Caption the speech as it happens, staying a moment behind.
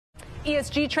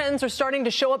ESG trends are starting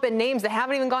to show up in names that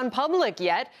haven't even gone public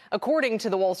yet. According to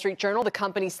the Wall Street Journal, the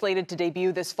companies slated to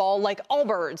debut this fall, like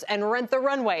Allbirds and Rent the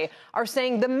Runway, are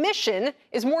saying the mission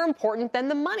is more important than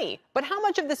the money. But how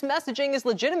much of this messaging is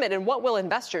legitimate, and what will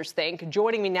investors think?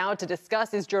 Joining me now to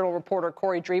discuss is Journal reporter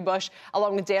Corey Driebusch,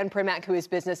 along with Dan Primack, who is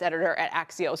business editor at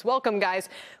Axios. Welcome, guys.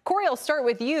 Corey, I'll start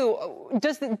with you.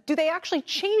 Do they actually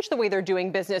change the way they're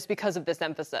doing business because of this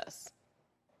emphasis?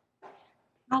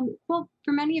 Well,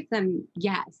 for many of them,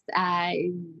 yes.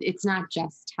 It's not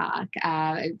just talk.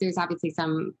 There's obviously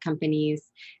some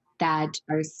companies that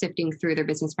are sifting through their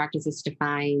business practices to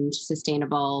find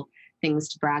sustainable things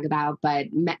to brag about. But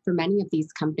for many of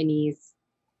these companies,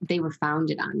 they were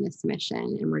founded on this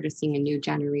mission. And we're just seeing a new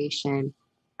generation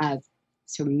of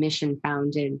sort of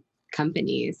mission-founded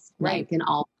companies, right, like an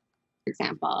All, for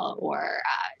example, or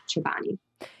Chobani.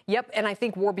 Yep, and I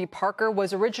think Warby Parker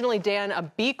was originally, Dan, a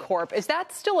B Corp. Is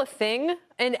that still a thing?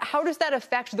 And how does that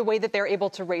affect the way that they're able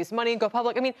to raise money and go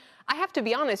public? I mean, I have to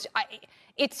be honest,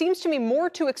 it seems to me more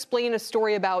to explain a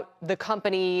story about the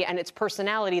company and its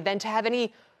personality than to have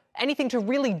anything to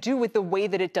really do with the way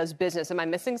that it does business. Am I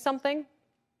missing something?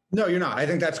 No, you're not. I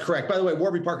think that's correct. By the way,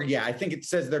 Warby Parker, yeah, I think it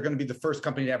says they're going to be the first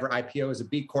company to ever IPO as a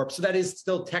B Corp. So that is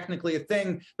still technically a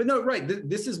thing. But no, right,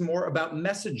 this is more about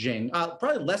messaging,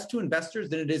 probably less to investors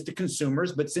than it is to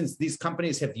consumers. But since these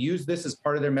companies have used this as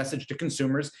part of their message to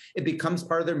consumers, it becomes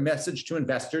part of their message to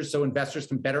investors, so investors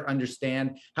can better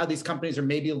understand how these companies are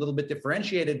maybe a little bit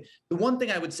differentiated. The one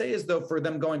thing I would say is, though, for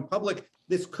them going public,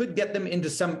 this could get them into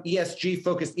some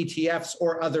ESG-focused ETFs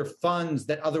or other funds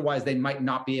that otherwise they might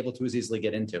not be able to as easily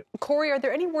get into. Corey, are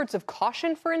there any words of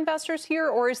caution for investors here,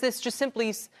 or is this just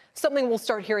simply something we'll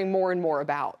start hearing more and more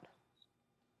about?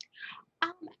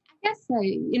 I guess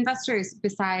investors,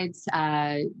 besides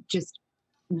just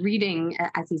reading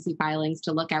SEC filings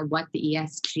to look at what the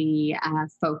ESG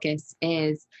focus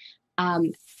is,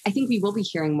 I think we will be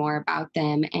hearing more about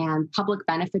them. And Public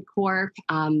Benefit Corp,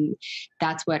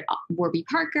 that's what Warby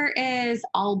Parker is,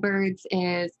 Allbirds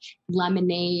is,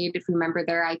 Lemonade, if you remember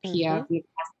their IPO,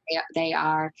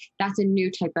 that's a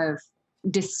new type of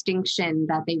distinction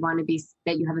that they want to be,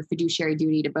 that you have a fiduciary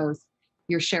duty to both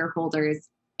your shareholders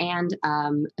and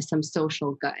some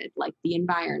social good, like the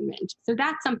environment. So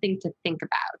that's something to think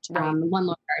about. Right. One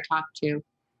lawyer I talked to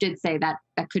did say that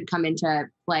that could come into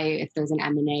play if there's an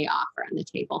M&A offer on the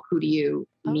table. Who do you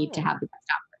need to have the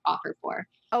best offer for?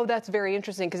 Oh, that's very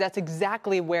interesting, because that's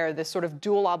exactly where this sort of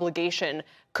dual obligation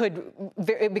could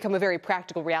become a very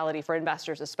practical reality for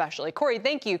investors especially. Corey,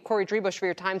 thank you. Corey Driebusch for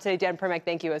your time today. Dan Primack,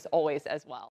 thank you as always as well.